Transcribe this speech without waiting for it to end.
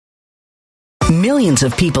Millions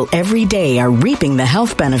of people every day are reaping the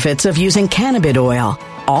health benefits of using cannabis oil,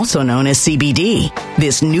 also known as CBD.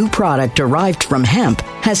 This new product derived from hemp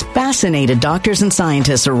has fascinated doctors and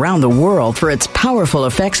scientists around the world for its powerful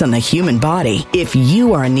effects on the human body. If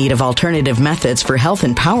you are in need of alternative methods for health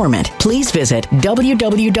empowerment, please visit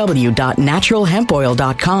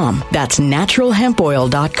www.naturalhempoil.com. That's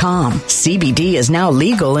naturalhempoil.com. CBD is now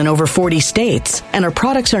legal in over 40 states, and our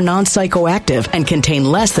products are non-psychoactive and contain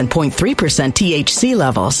less than 0.3% THC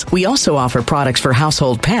levels. We also offer products for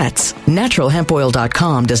household pets.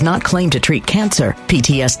 Naturalhempoil.com does not claim to treat cancer,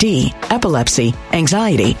 PTSD, epilepsy,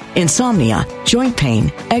 anxiety, insomnia, joint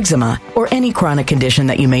pain, eczema, or any chronic condition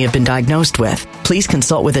that you may have been diagnosed with. Please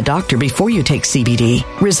consult with a doctor before you take CBD.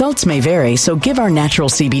 Results may vary, so give our natural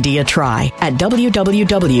CBD a try at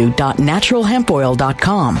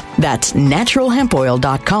www.naturalhempoil.com. That's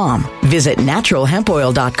naturalhempoil.com. Visit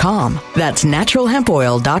naturalhempoil.com. That's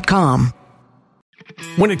naturalhempoil.com.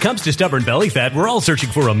 When it comes to stubborn belly fat, we're all searching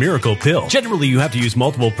for a miracle pill. Generally, you have to use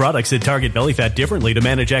multiple products that target belly fat differently to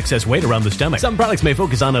manage excess weight around the stomach. Some products may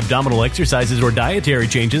focus on abdominal exercises or dietary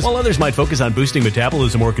changes, while others might focus on boosting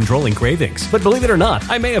metabolism or controlling cravings. But believe it or not,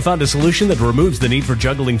 I may have found a solution that removes the need for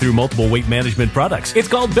juggling through multiple weight management products. It's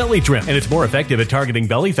called Belly Trim, and it's more effective at targeting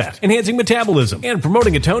belly fat, enhancing metabolism, and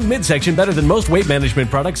promoting a toned midsection better than most weight management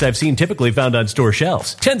products I've seen typically found on store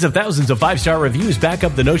shelves. Tens of thousands of 5-star reviews back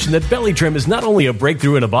up the notion that Belly Trim is not only a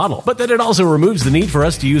breakthrough in a bottle, but that it also removes the need for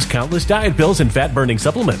us to use countless diet pills and fat-burning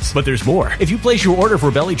supplements. But there's more. If you place your order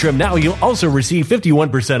for Belly Trim now, you'll also receive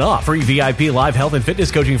 51% off, free VIP live health and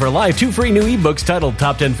fitness coaching for life, 2 free new ebooks titled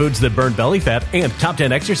Top 10 Foods That Burn Belly Fat and Top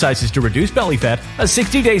 10 Exercises to Reduce Belly Fat, a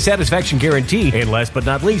 60-day satisfaction guarantee, and last but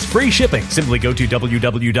not least, free shipping. Simply go to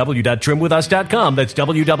www.trimwithus.com. That's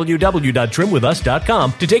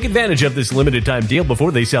www.trimwithus.com to take advantage of this limited time deal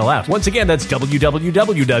before they sell out. Once again, that's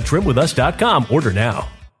www.trimwithus.com. Order now.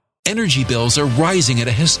 Energy bills are rising at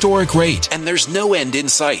a historic rate, and there's no end in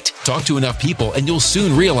sight. Talk to enough people, and you'll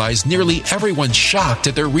soon realize nearly everyone's shocked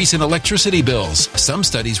at their recent electricity bills. Some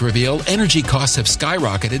studies reveal energy costs have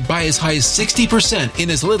skyrocketed by as high as 60%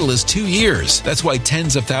 in as little as 2 years. That's why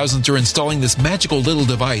tens of thousands are installing this magical little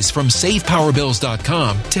device from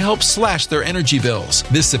SavePowerBills.com to help slash their energy bills.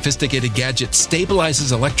 This sophisticated gadget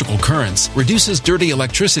stabilizes electrical currents, reduces dirty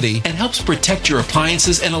electricity, and helps protect your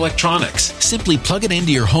appliances and electronics. Simply plug it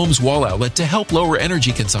into your home's wall outlet to help lower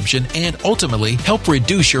energy consumption and ultimately help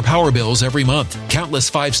reduce your power bills every month.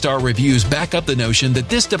 Countless 5-star reviews back up the notion that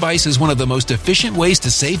this device is one of the most efficient ways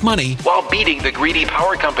to save money while beating the greedy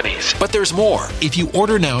power companies. But there's more. If you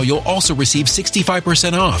order now, you'll also receive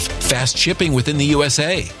 65% off, fast shipping within the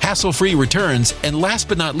USA, hassle-free returns, and last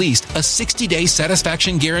but not least, a 60-day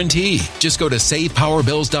satisfaction guarantee. Just go to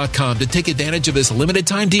SavePowerBills.com to take advantage of this limited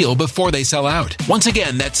time deal before they sell out. Once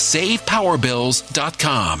again, that's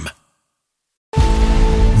SavePowerBills.com.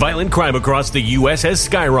 Violent crime across the U.S. has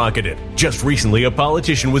skyrocketed. Just recently, a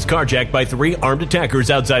politician was carjacked by 3 armed attackers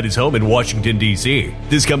outside his home in Washington, D.C.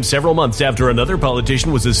 This comes several months after another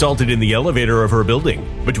politician was assaulted in the elevator of her building.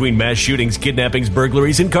 Between mass shootings, kidnappings,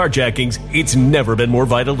 burglaries, and carjackings, it's never been more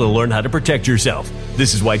vital to learn how to protect yourself.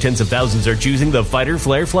 This is why tens of thousands are choosing the Fighter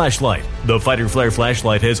Flare flashlight. The Fighter Flare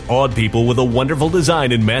flashlight has awed people with a wonderful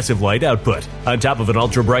design and massive light output. On top of an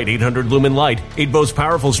ultra-bright 800-lumen light, it boasts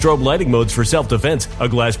powerful strobe lighting modes for self-defense, a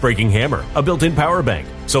glass-breaking hammer, a built-in power bank,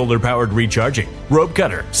 solar-powered recharging, rope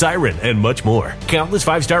cutter, siren, and much more. Countless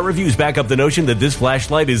 5-star reviews back up the notion that this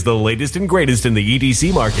flashlight is the latest and greatest in the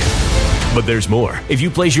EDC market. But there's more. If you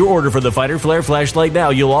place your order for the Fighter Flare flashlight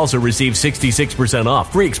now, you'll also receive 66%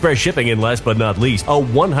 off, free express shipping, and last but not least, a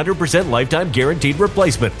 100% lifetime guaranteed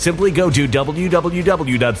replacement. Simply go to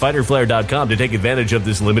www.fighterflare.com to take advantage of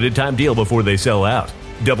this limited time deal before they sell out.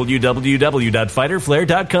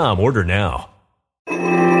 www.fighterflare.com. Order now.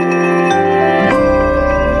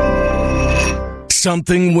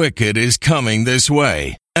 Something wicked is coming this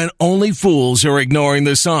way, and only fools are ignoring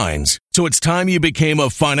the signs. So it's time you became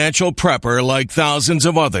a financial prepper like thousands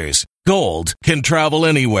of others. Gold can travel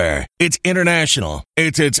anywhere. It's international.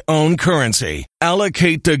 It's its own currency.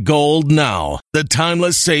 Allocate to gold now, the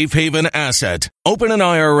timeless safe haven asset. Open an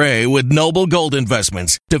IRA with Noble Gold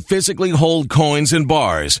Investments to physically hold coins and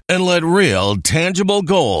bars and let real, tangible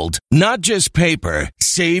gold, not just paper,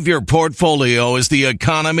 Save your portfolio as the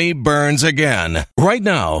economy burns again. Right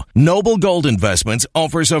now, Noble Gold Investments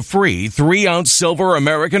offers a free 3-ounce silver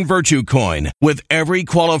American Virtue coin with every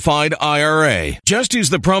qualified IRA. Just use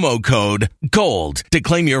the promo code GOLD to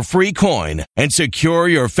claim your free coin and secure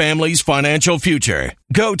your family's financial future.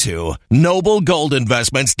 Go to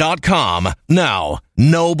noblegoldinvestments.com now.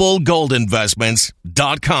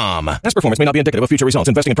 noblegoldinvestments.com. Past performance may not be indicative of future results.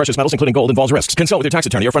 Investing in precious metals, including gold, involves risks. Consult with your tax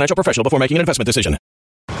attorney or financial professional before making an investment decision.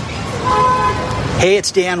 Hey,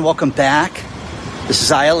 it's Dan. Welcome back. This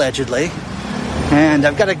is I Allegedly. And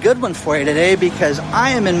I've got a good one for you today because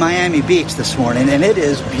I am in Miami Beach this morning and it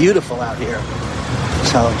is beautiful out here.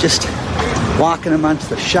 So just walking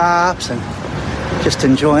amongst the shops and just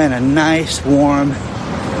enjoying a nice warm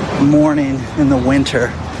morning in the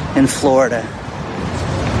winter in Florida.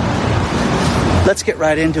 Let's get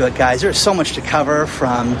right into it, guys. There's so much to cover,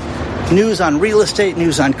 from news on real estate,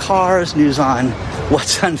 news on cars, news on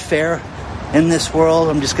what's unfair in this world.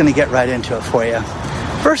 I'm just going to get right into it for you.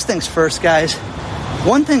 First things first, guys.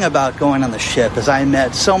 One thing about going on the ship is I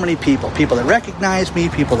met so many people that recognized me,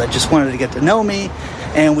 people that just wanted to get to know me,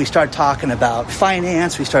 and we start talking about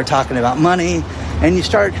finance, we start talking about money, and you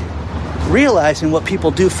start realizing what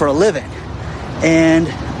people do for a living. And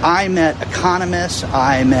I met economists,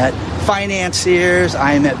 I met financiers,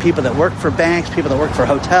 I met people that work for banks, people that work for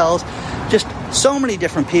hotels, just so many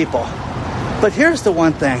different people. But here's the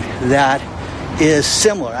one thing that is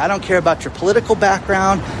similar. I don't care about your political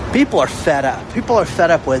background. People are fed up. People are fed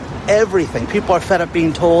up with everything. People are fed up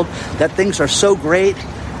being told that things are so great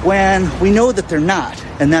when we know that they're not,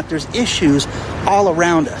 and that there's issues all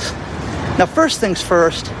around us. Now, first things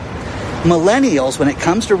first, millennials, when it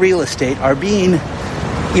comes to real estate, are being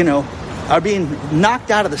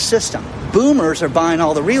knocked out of the system. Boomers are buying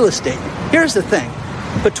all the real estate. Here's the thing.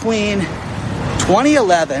 Between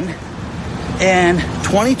 2011 and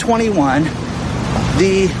 2021,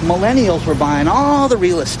 the millennials were buying all the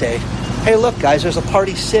real estate. Hey, look, guys, there's a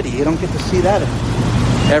Party City. You don't get to see that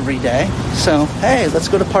every day. So, hey, let's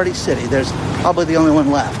go to Party City. There's probably the only one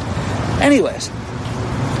left. Anyways,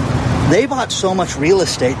 they bought so much real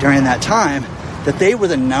estate during that time that they were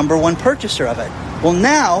the number one purchaser of it. Well,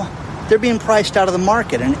 now they're being priced out of the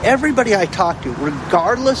market, and everybody I talked to,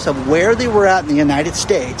 regardless of where they were at in the United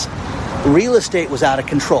States, real estate was out of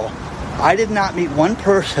control. I did not meet one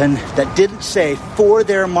person that didn't say for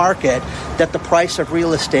their market that the price of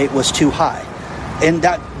real estate was too high. And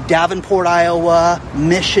that Davenport, Iowa,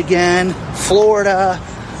 Michigan, Florida,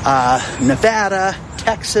 Nevada,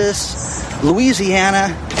 Texas,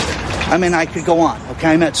 Louisiana. I mean, I could go on, okay?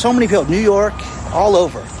 I met so many people, New York, all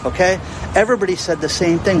over, okay? Everybody said the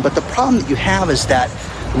same thing, but the problem that you have is that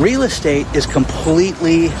real estate is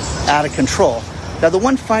completely out of control. Now, the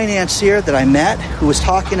one financier that I met who was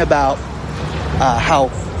talking about how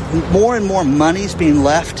more and more money's being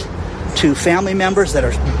left to family members that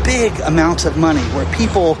are big amounts of money, where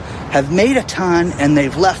people have made a ton and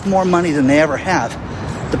they've left more money than they ever have.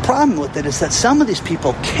 The problem with it is that some of these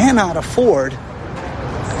people cannot afford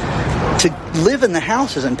to live in the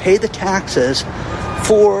houses and pay the taxes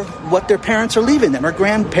for what their parents are leaving them, or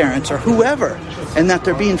grandparents, or whoever, and that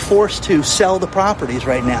they're being forced to sell the properties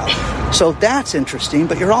right now. So that's interesting,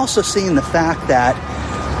 but you're also seeing the fact that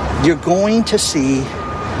you're going to see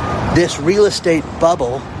this real estate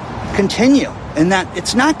bubble continue, and that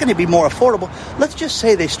it's not going to be more affordable. Let's just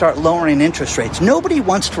say they start lowering interest rates. Nobody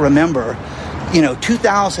wants to remember,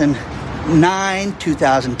 2009,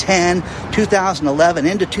 2010, 2011,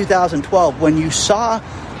 into 2012, when you saw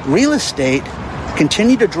real estate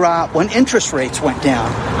continue to drop when interest rates went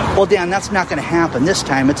down. Well, Dan, that's not going to happen this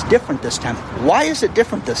time. It's different this time. Why is it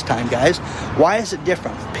different this time, guys? Why is it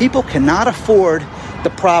different? People cannot afford the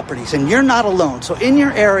properties, and you're not alone. So in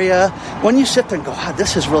your area, when you sit there and go,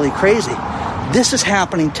 this is really crazy, this is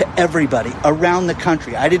happening to everybody around the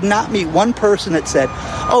country. I did not meet one person that said,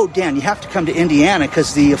 oh, Dan, you have to come to Indiana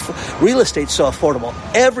because the real estate's so affordable.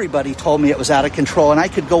 Everybody told me it was out of control, and I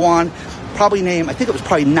could go on, probably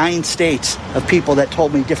 9 states of people that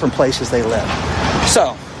told me different places they live.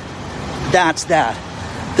 So that's that.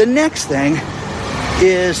 The next thing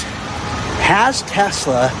is, has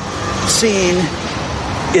Tesla seen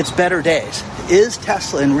its better days? Is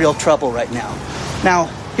Tesla in real trouble right now? Now,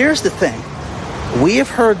 here's the thing. We have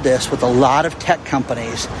heard this with a lot of tech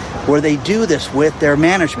companies where they do this with their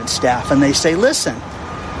management staff, and they say, listen,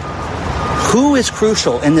 who is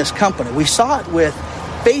crucial in this company? We saw it with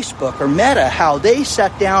Facebook or Meta, how they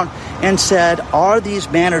sat down and said, are these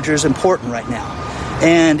managers important right now?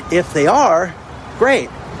 And if they are, great.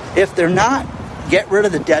 If they're not, get rid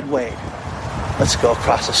of the dead weight. Let's go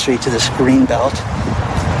across the street to this green belt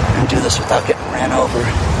and do this without getting ran over.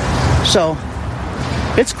 So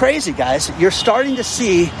it's crazy, guys. You're starting to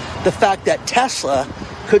see the fact that Tesla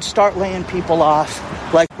could start laying people off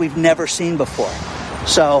like we've never seen before.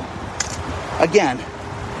 So again,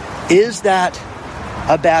 is that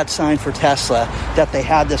a bad sign for Tesla that they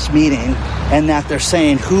had this meeting and that they're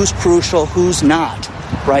saying who's crucial, who's not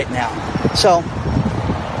right now? So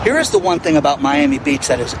here is the one thing about Miami Beach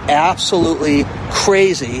that is absolutely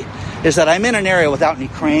crazy, is that I'm in an area without any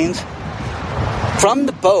cranes. From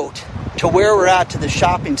the boat to where we're at to the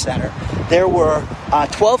shopping center, there were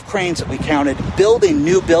 12 cranes that we counted building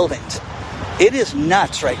new buildings. It is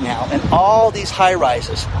nuts right now, and all these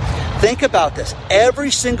high-rises. Think about this. Every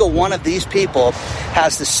single one of these people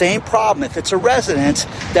has the same problem. If it's a residence,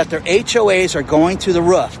 that their HOAs are going through the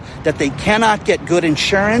roof, that they cannot get good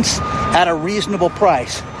insurance at a reasonable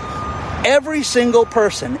price. Every single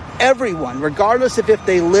person, everyone, regardless of if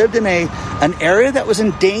they lived in an area that was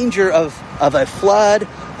in danger of a flood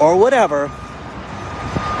or whatever,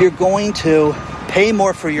 you're going to pay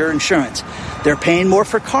more for your insurance. They're paying more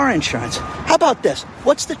for car insurance. How about this?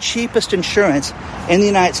 What's the cheapest insurance in the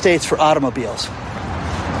United States for automobiles?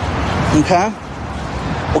 Okay?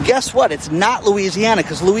 Well, guess what? It's not Louisiana,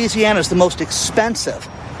 because Louisiana is the most expensive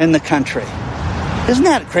in the country. Isn't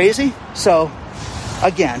that crazy? So,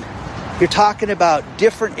 again, you're talking about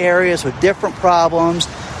different areas with different problems,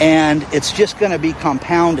 and it's just going to be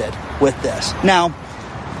compounded with this. Now,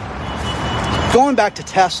 going back to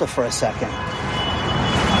Tesla for a second.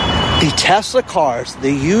 The Tesla cars,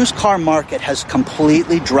 the used car market has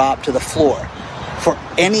completely dropped to the floor for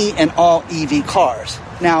any and all EV cars.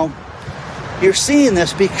 Now, you're seeing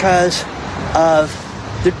this because of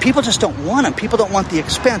people just don't want them. People don't want the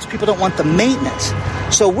expense. People don't want the maintenance.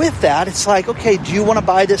 So with that, it's like, okay, do you want to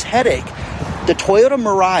buy this headache? The Toyota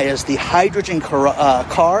Mirai is the hydrogen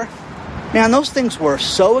car. Man, those things were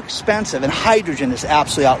so expensive, and hydrogen is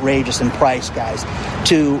absolutely outrageous in price, guys,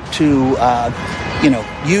 to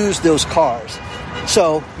use those cars.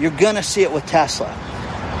 So you're going to see it with Tesla.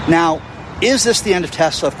 Now, is this the end of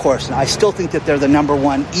Tesla? Of course. And I still think that they're the number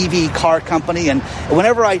one EV car company. And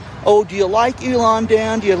whenever do you like Elon,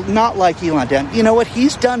 Dan? Do you not like Elon, Dan? You know what?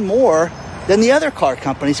 He's done more than the other car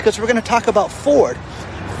companies, because we're going to talk about Ford.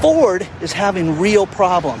 Ford is having real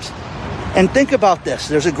problems. And think about this.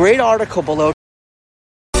 There's a great article below.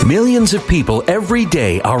 Millions of people every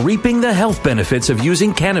day are reaping the health benefits of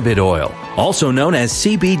using cannabis oil, also known as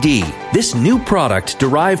CBD. This new product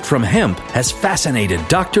derived from hemp has fascinated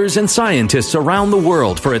doctors and scientists around the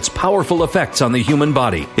world for its powerful effects on the human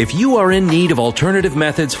body. If you are in need of alternative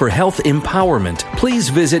methods for health empowerment, please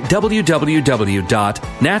visit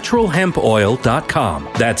www.naturalhempoil.com.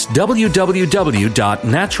 That's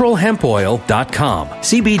www.naturalhempoil.com.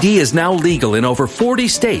 CBD is now legal in over 40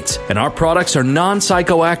 states, and our products are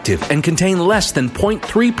non-psychoactive and contain less than 0.3%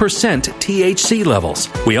 THC levels.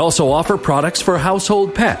 We also offer products for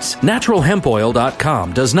household pets.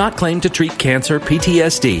 NaturalHempOil.com does not claim to treat cancer,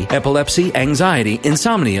 PTSD, epilepsy, anxiety,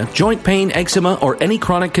 insomnia, joint pain, eczema, or any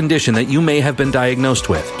chronic condition that you may have been diagnosed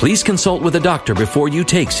with. Please consult with a doctor before you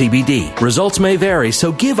take CBD. Results may vary,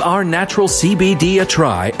 so give our natural CBD a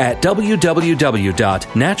try at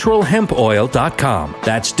www.naturalhempoil.com.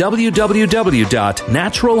 That's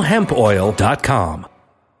www.naturalhempoil.com.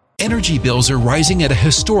 Energy bills are rising at a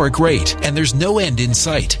historic rate, and there's no end in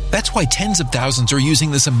sight. That's why tens of thousands are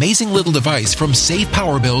using this amazing little device from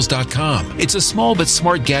SavePowerBills.com. It's a small but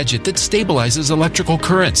smart gadget that stabilizes electrical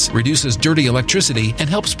currents, reduces dirty electricity, and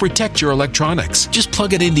helps protect your electronics. Just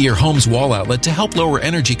plug it into your home's wall outlet to help lower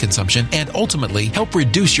energy consumption and ultimately help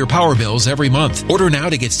reduce your power bills every month. Order now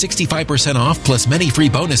to get 65% off plus many free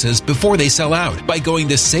bonuses before they sell out by going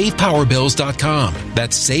to SavePowerBills.com.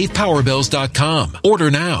 That's SavePowerBills.com.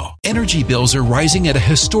 Order now. Energy bills are rising at a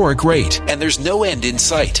historic rate, and there's no end in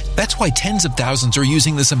sight. That's why tens of thousands are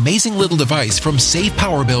using this amazing little device from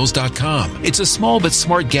SavePowerBills.com. It's a small but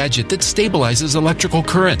smart gadget that stabilizes electrical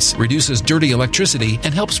currents, reduces dirty electricity,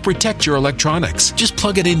 and helps protect your electronics. Just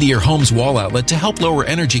plug it into your home's wall outlet to help lower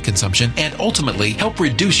energy consumption and ultimately help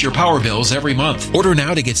reduce your power bills every month. Order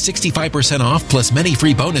now to get 65% off plus many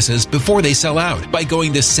free bonuses before they sell out by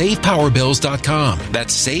going to SavePowerBills.com.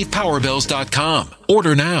 That's SavePowerBills.com.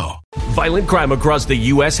 Order now. Violent crime across the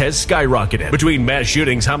U.S. has skyrocketed. Between mass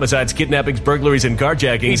shootings, homicides, kidnappings, burglaries, and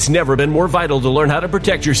carjackings, it's never been more vital to learn how to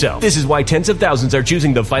protect yourself. This is why tens of thousands are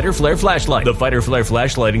choosing the Fighter Flare flashlight. The Fighter Flare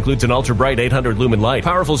flashlight includes an ultra-bright 800-lumen light,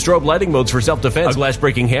 powerful strobe lighting modes for self-defense, a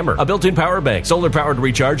glass-breaking hammer, a built-in power bank, solar-powered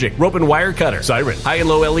recharging, rope and wire cutter, siren, high and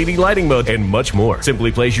low LED lighting mode, and much more.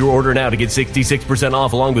 Simply place your order now to get 66%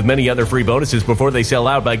 off along with many other free bonuses before they sell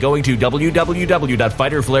out by going to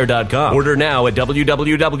www.fighterflare.com. Order now at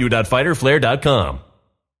www.fighterflare.com. fighterflare.com.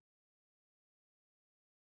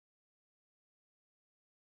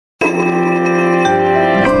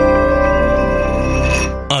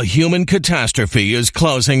 A human catastrophe is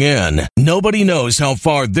closing in. Nobody knows how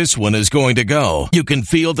far this one is going to go. You can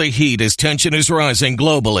feel the heat as tension is rising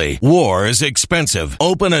globally. War is expensive.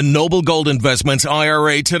 Open a Noble Gold Investments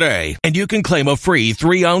IRA today, and you can claim a free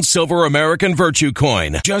 3-ounce silver American Virtue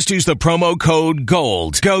coin. Just use the promo code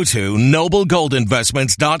GOLD. Go to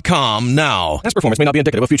noblegoldinvestments.com now. Past performance may not be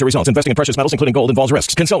indicative of future results. Investing in precious metals, including gold, involves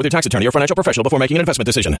risks. Consult with your tax attorney or financial professional before making an investment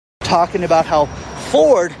decision. Talking about how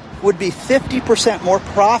Ford would be 50% more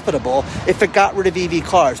profitable if it got rid of EV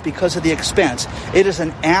cars because of the expense. It is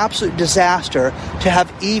an absolute disaster to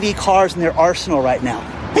have EV cars in their arsenal right now.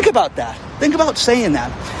 Think about that. Think about saying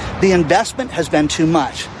that. The investment has been too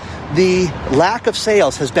much. The lack of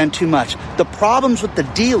sales has been too much. The problems with the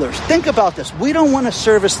dealers. Think about this. We don't want to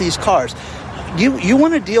service these cars. You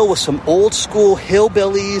want to deal with some old school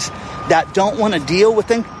hillbillies that don't want to deal with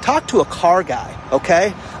things? Talk to a car guy,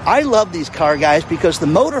 okay? I love these car guys because the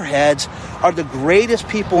motorheads are the greatest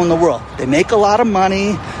people in the world. They make a lot of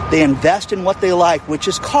money. They invest in what they like, which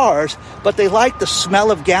is cars, but they like the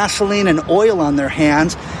smell of gasoline and oil on their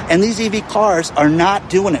hands, and these EV cars are not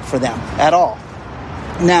doing it for them at all.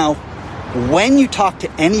 Now, when you talk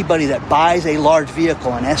to anybody that buys a large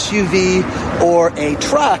vehicle, an SUV or a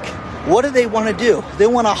truck, what do they want to do? They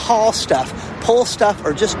want to haul stuff, pull stuff,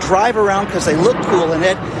 or just drive around because they look cool in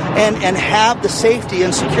it and have the safety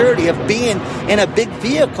and security of being in a big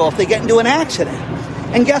vehicle if they get into an accident.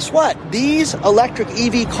 And guess what? These electric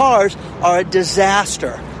EV cars are a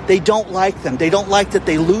disaster. They don't like them. They don't like that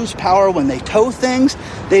they lose power when they tow things.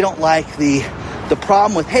 They don't like the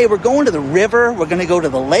problem with, hey, we're going to the river, we're going to go to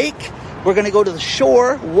the lake, we're going to go to the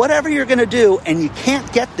shore, whatever you're going to do, and you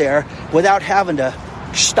can't get there without having to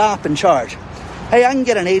stop and charge. Hey, I can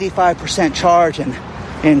get an 85% charge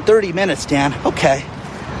in 30 minutes, Dan. Okay.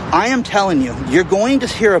 I am telling you, you're going to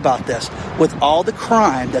hear about this with all the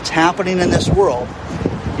crime that's happening in this world.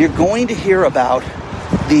 You're going to hear about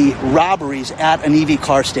the robberies at an EV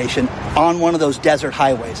car station on one of those desert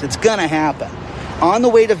highways. It's going to happen. On the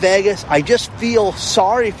way to Vegas, I just feel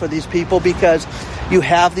sorry for these people because you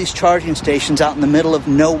have these charging stations out in the middle of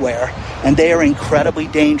nowhere, and they are incredibly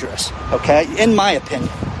dangerous, okay? In my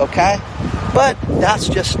opinion, okay? But that's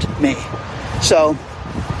just me. So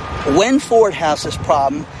when Ford has this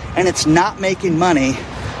problem and it's not making money,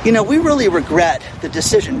 you know, we really regret the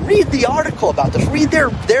decision. Read the article about this. Read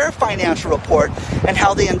their financial report and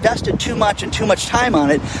how they invested too much and too much time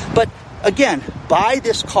on it. But again, buy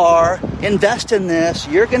this car, invest in this,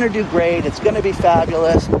 you're going to do great, it's going to be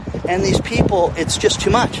fabulous. And these people, it's just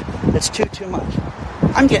too much. It's too much.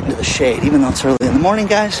 I'm getting to the shade, even though it's early in the morning,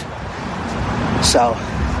 guys. So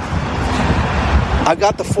I've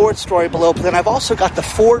got the Ford story below, but then I've also got the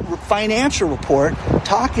Ford financial report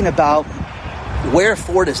talking about where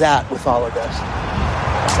Ford is at with all of this.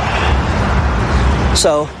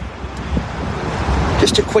 So,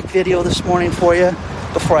 just a quick video this morning for you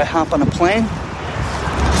before I hop on a plane.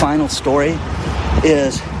 Final story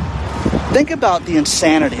is, think about the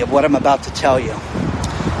insanity of what I'm about to tell you.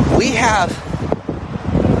 We have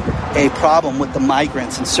a problem with the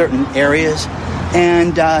migrants in certain areas,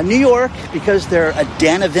 and New York, because they're a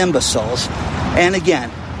den of imbeciles, and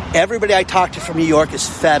again, everybody I talk to from New York is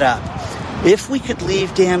fed up. If we could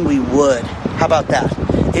leave, Dan, we would. How about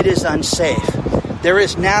that? It is unsafe. There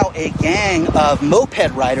is now a gang of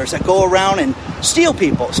moped riders that go around and steal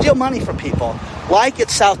money from people, like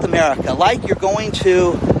it's South America, like you're going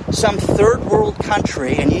to some third world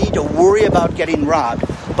country and you need to worry about getting robbed.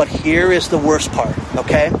 But here is the worst part,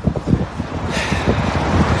 okay?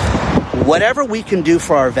 Whatever we can do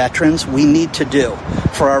for our veterans, we need to do.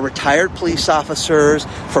 For our retired police officers,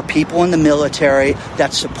 for people in the military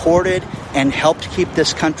that supported and helped keep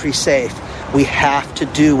this country safe, we have to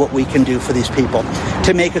do what we can do for these people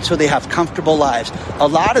to make it so they have comfortable lives. A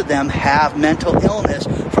lot of them have mental illness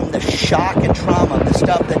from the shock and trauma of the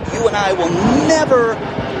stuff that you and I will never,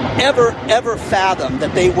 ever, ever fathom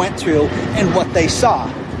that they went through and what they saw.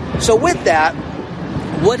 So with that,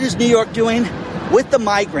 what is New York doing? With the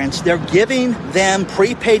migrants, they're giving them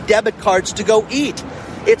prepaid debit cards to go eat.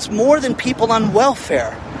 It's more than people on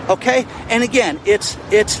welfare, okay? And again, it's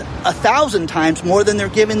 1,000 times more than they're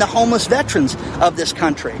giving the homeless veterans of this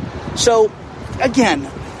country. So,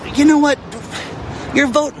 again, you know what? Your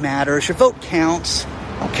vote matters. Your vote counts,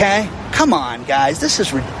 okay? Come on, guys. This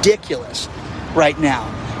is ridiculous right now.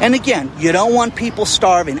 And again, you don't want people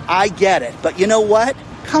starving. I get it. But you know what?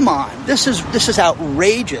 Come on. This is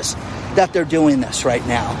outrageous that they're doing this right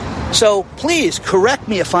now. So please correct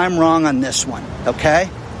me if I'm wrong on this one, okay?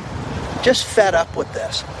 just fed up with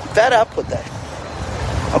this. Fed up with it.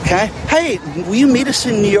 Okay? Hey, will you meet us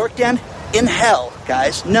in New York, Dan? In hell,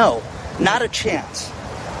 guys. No, not a chance.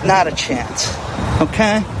 Not a chance.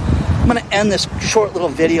 Okay? I'm going to end this short little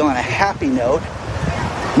video on a happy note.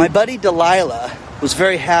 My buddy Delilah was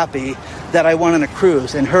very happy that I went on a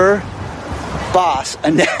cruise, and her boss,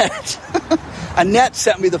 Annette, Annette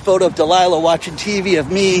sent me the photo of Delilah watching TV of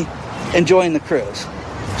me enjoying the cruise.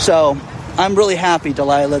 So I'm really happy,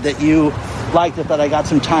 Delilah, that you liked it, that I got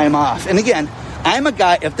some time off. And again, I'm a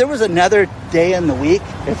guy, if there was another day in the week,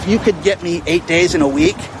 if you could get me 8 days in a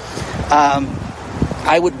week,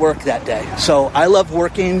 I would work that day. So I love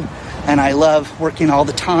working, and I love working all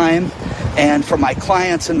the time. And for my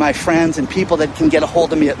clients and my friends and people that can get a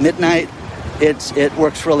hold of me at midnight, it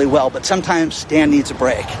works really well. But sometimes Dan needs a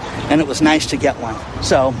break, and it was nice to get one.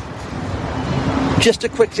 So just a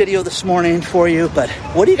quick video this morning for you. But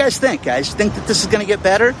what do you guys think, guys? Think that this is going to get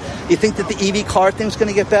better? You think that the EV car thing's going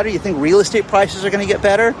to get better? You think real estate prices are going to get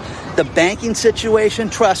better? The banking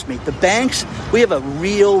situation, trust me, the banks, we have a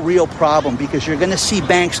real problem, because you're going to see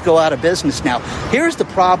banks go out of business now. Here's the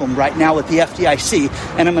problem right now with the FDIC,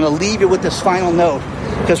 and I'm going to leave you with this final note,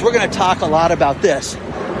 because we're going to talk a lot about this.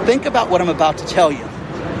 Think about what I'm about to tell you.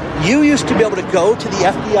 You used to be able to go to the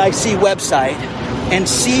FDIC website and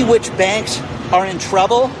see which banks are in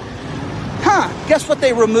trouble. Guess what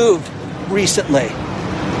they removed recently?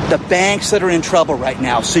 The banks that are in trouble right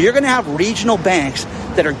now. So you're going to have regional banks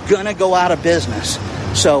that are going to go out of business.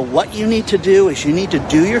 So what you need to do is you need to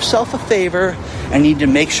do yourself a favor and need to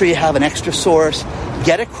make sure you have an extra source.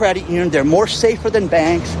 Get a credit union. They're more safer than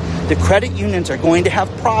banks. The credit unions are going to have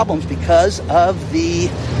problems because of the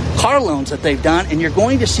car loans that they've done, and you're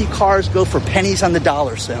going to see cars go for pennies on the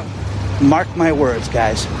dollar soon. Mark my words,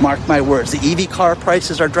 guys. Mark my words. The EV car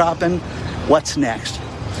prices are dropping. What's next?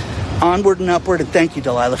 Onward and upward, and thank you,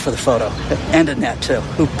 Delilah, for the photo. And Annette, too,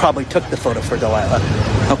 who probably took the photo for Delilah.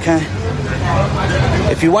 Okay?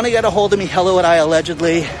 If you want to get a hold of me,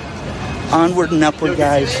 hello@iallegedly. Onward and upward,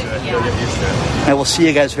 guys. I will see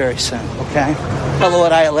you guys very soon, okay?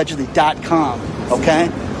 hello@iallegedly.com, okay?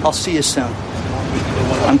 I'll see you soon.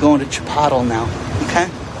 I'm going to Chipotle now, okay?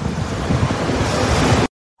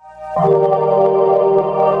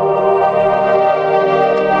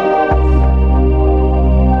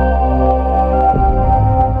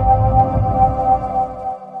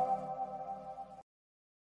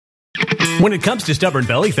 When it comes to stubborn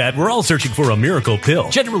belly fat, we're all searching for a miracle pill.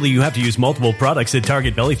 Generally, you have to use multiple products that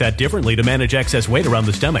target belly fat differently to manage excess weight around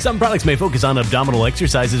the stomach. Some products may focus on abdominal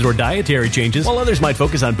exercises or dietary changes, while others might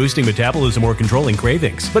focus on boosting metabolism or controlling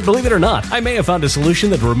cravings. But believe it or not, I may have found a solution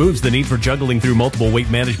that removes the need for juggling through multiple weight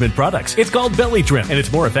management products. It's called Belly Trim, and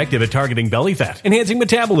it's more effective at targeting belly fat, enhancing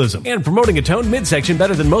metabolism, and promoting a toned midsection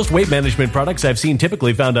better than most weight management products I've seen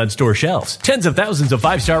typically found on store shelves. Tens of thousands of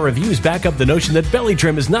 5-star reviews back up the notion that Belly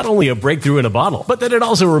Trim is not only a breakthrough in a bottle, but that it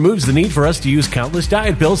also removes the need for us to use countless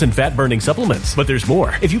diet pills and fat-burning supplements. But there's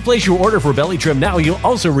more. If you place your order for Belly Trim now, you'll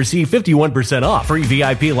also receive 51% off, free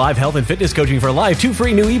VIP live health and fitness coaching for life, 2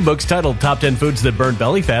 free new ebooks titled Top 10 Foods That Burn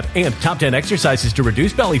Belly Fat and Top 10 Exercises to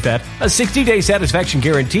Reduce Belly Fat, a 60-day satisfaction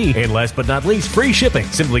guarantee, and last but not least, free shipping.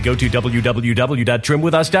 Simply go to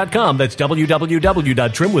www.trimwithus.com. That's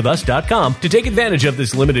www.trimwithus.com to take advantage of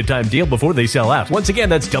this limited time deal before they sell out. Once again,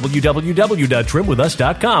 that's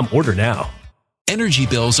www.trimwithus.com. Order now. Energy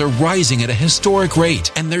bills are rising at a historic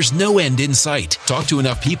rate, and there's no end in sight. Talk to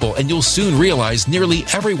enough people, and you'll soon realize nearly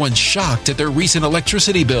everyone's shocked at their recent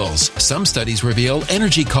electricity bills. Some studies reveal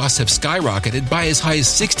energy costs have skyrocketed by as high as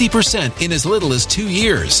 60% in as little as 2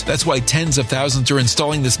 years. That's why tens of thousands are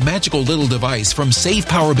installing this magical little device from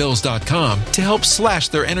SavePowerBills.com to help slash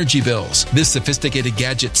their energy bills. This sophisticated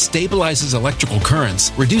gadget stabilizes electrical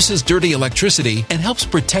currents, reduces dirty electricity, and helps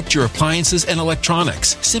protect your appliances and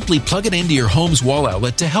electronics. Simply plug it into your home's wall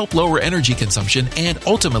outlet to help lower energy consumption and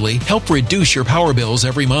ultimately help reduce your power bills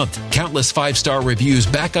every month. Countless 5-star reviews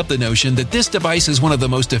back up the notion that this device is one of the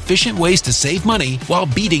most efficient ways to save money while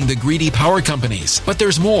beating the greedy power companies. But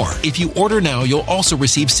there's more. If you order now, you'll also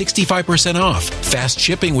receive 65% off, fast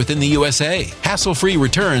shipping within the USA, hassle-free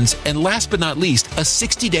returns, and last but not least, a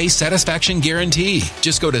 60-day satisfaction guarantee.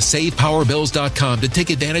 Just go to SavePowerBills.com to take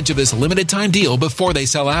advantage of this limited time deal before they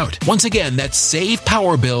sell out. Once again, that's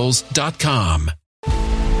SavePowerBills.com.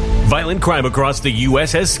 Violent crime across the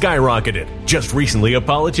U.S. has skyrocketed. Just recently, a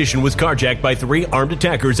politician was carjacked by 3 armed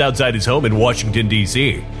attackers outside his home in Washington,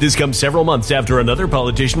 D.C. This comes several months after another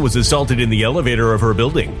politician was assaulted in the elevator of her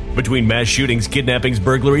building. Between mass shootings, kidnappings,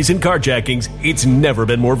 burglaries, and carjackings, it's never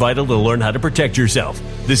been more vital to learn how to protect yourself.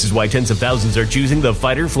 This is why tens of thousands are choosing the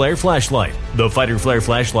Fighter Flare flashlight. The Fighter Flare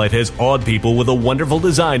flashlight has awed people with a wonderful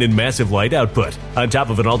design and massive light output. On top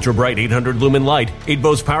of an ultra-bright 800-lumen light, it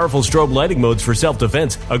boasts powerful strobe lighting modes for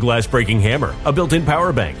self-defense, a glass-breaking hammer, a built-in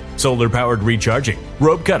power bank, solar-powered recharging,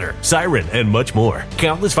 rope cutter, siren, and much more.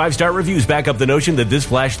 Countless 5-star reviews back up the notion that this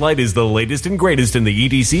flashlight is the latest and greatest in the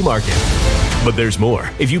EDC market. But there's more.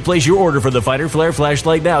 If you place your order for the Fighter Flare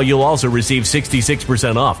flashlight now, you'll also receive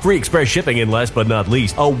 66% off, free express shipping, and last but not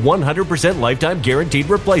least, a 100% lifetime guaranteed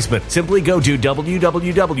replacement. Simply go to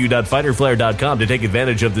www.fighterflare.com to take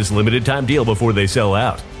advantage of this limited time deal before they sell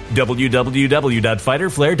out.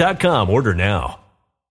 www.fighterflare.com. Order now.